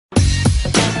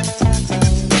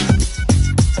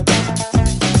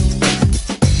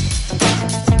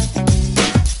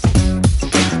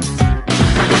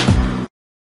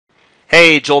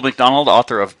Hey, Joel McDonald,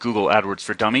 author of Google AdWords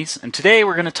for Dummies, and today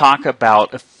we're going to talk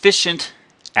about efficient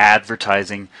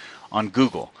advertising on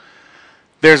Google.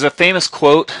 There's a famous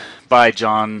quote by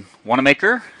John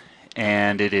Wanamaker,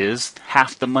 and it is,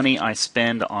 "Half the money I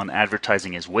spend on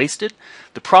advertising is wasted.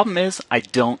 The problem is I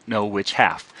don't know which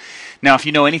half." Now, if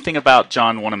you know anything about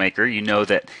John Wanamaker, you know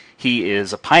that he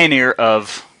is a pioneer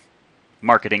of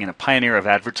marketing and a pioneer of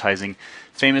advertising,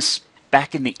 famous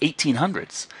back in the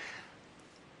 1800s.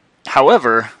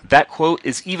 However, that quote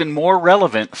is even more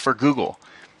relevant for Google.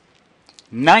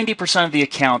 90% of the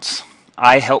accounts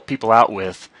I help people out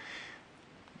with,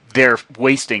 they're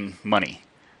wasting money.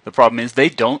 The problem is they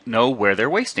don't know where they're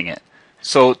wasting it.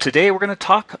 So today we're going to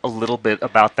talk a little bit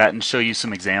about that and show you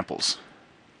some examples.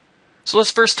 So let's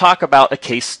first talk about a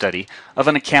case study of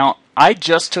an account I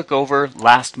just took over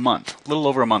last month, a little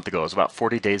over a month ago. It was about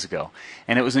 40 days ago.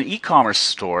 And it was an e-commerce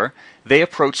store. They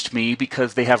approached me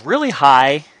because they have really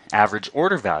high average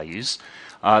order values.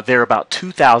 They're about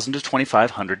 $2,000 to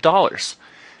 $2,500.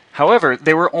 However,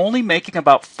 they were only making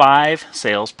about 5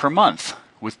 sales per month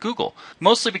with Google,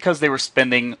 mostly because they were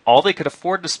spending all they could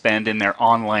afford to spend in their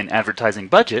online advertising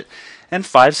budget, and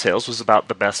 5 sales was about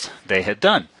the best they had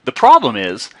done. The problem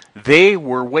is they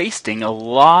were wasting a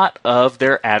lot of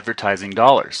their advertising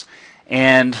dollars.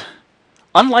 And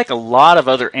unlike a lot of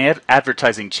other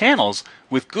advertising channels,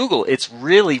 with Google, it's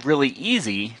really, really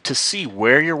easy to see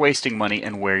where you're wasting money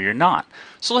and where you're not.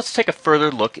 So let's take a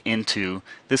further look into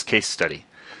this case study.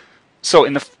 So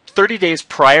in the 30 days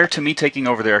prior to me taking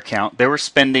over their account, they were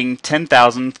spending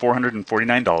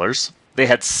 $10,449. They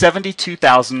had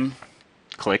 72,000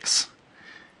 clicks.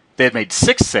 They had made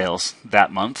 6 sales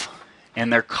that month,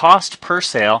 and their cost per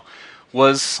sale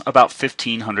was about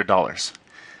 $1,500.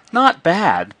 Not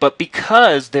bad, but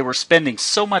because they were spending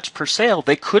so much per sale,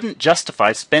 they couldn't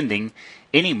justify spending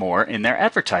any more in their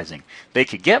advertising. They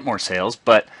could get more sales,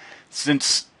 but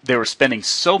since they were spending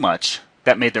so much,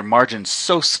 that made their margins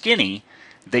so skinny,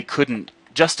 they couldn't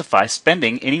justify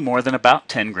spending any more than about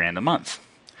 10 grand a month.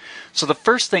 So the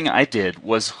first thing I did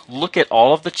was look at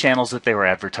all of the channels that they were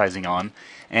advertising on,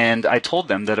 and I told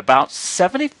them that about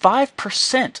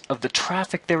 75% of the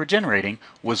traffic they were generating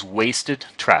was wasted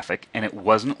traffic, and it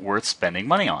wasn't worth spending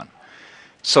money on.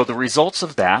 So the results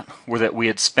of that were that we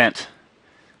had spent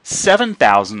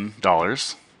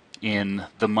 $7,000 in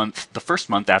the first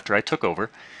month after I took over.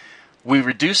 We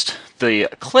reduced the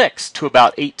clicks to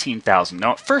about 18,000.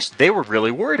 Now at first they were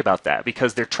really worried about that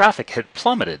because their traffic had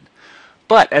plummeted.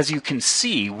 But as you can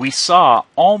see, we saw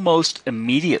almost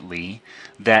immediately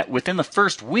that within the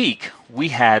first week, we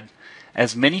had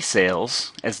as many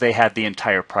sales as they had the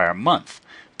entire prior month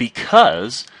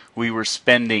because we were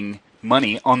spending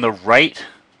money on the right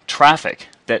traffic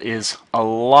that is a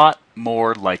lot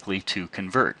more likely to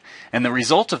convert. And the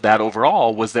result of that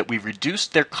overall was that we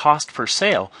reduced their cost per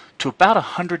sale to about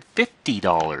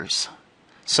 $150.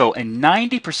 So a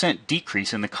 90%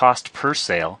 decrease in the cost per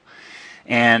sale,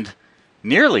 and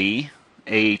nearly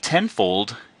a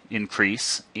tenfold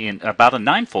increase, about a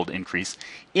ninefold increase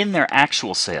in their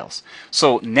actual sales.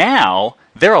 So now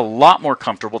they're a lot more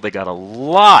comfortable, they got a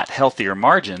lot healthier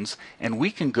margins, and we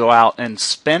can go out and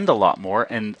spend a lot more.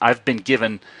 And I've been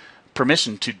given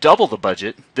permission to double the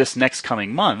budget this next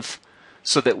coming month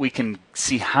so that we can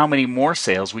see how many more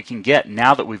sales we can get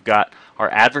now that we've got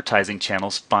our advertising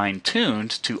channels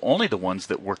fine-tuned to only the ones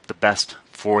that work the best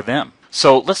for them.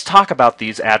 So let's talk about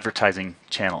these advertising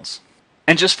channels.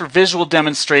 And just for visual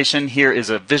demonstration, here is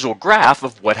a visual graph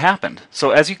of what happened.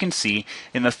 So as you can see,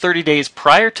 in the 30 days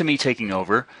prior to me taking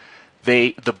over,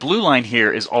 the blue line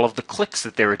here is all of the clicks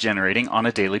that they were generating on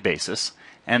a daily basis.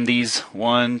 And these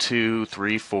 1, 2,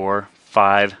 3, 4,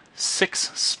 5,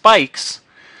 6 spikes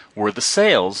were the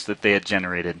sales that they had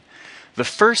generated. The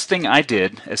first thing I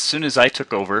did as soon as I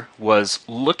took over was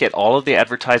look at all of the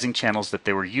advertising channels that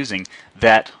they were using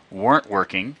that weren't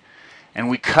working, and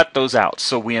we cut those out.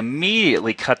 So we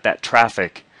immediately cut that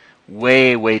traffic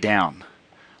way, way down.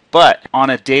 But on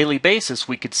a daily basis,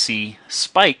 we could see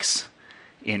spikes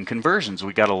in conversions.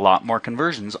 We got a lot more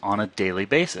conversions on a daily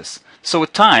basis. So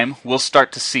with time, we'll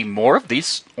start to see more of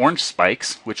these orange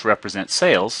spikes, which represent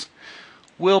sales.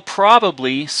 We'll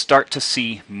probably start to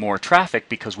see more traffic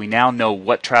because we now know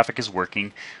what traffic is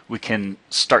working. We can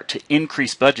start to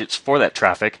increase budgets for that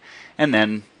traffic, and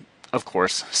then, of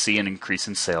course, see an increase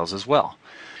in sales as well.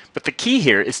 But the key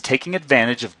here is taking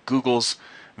advantage of Google's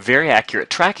very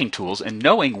accurate tracking tools and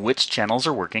knowing which channels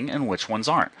are working and which ones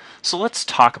aren't. So let's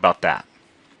talk about that.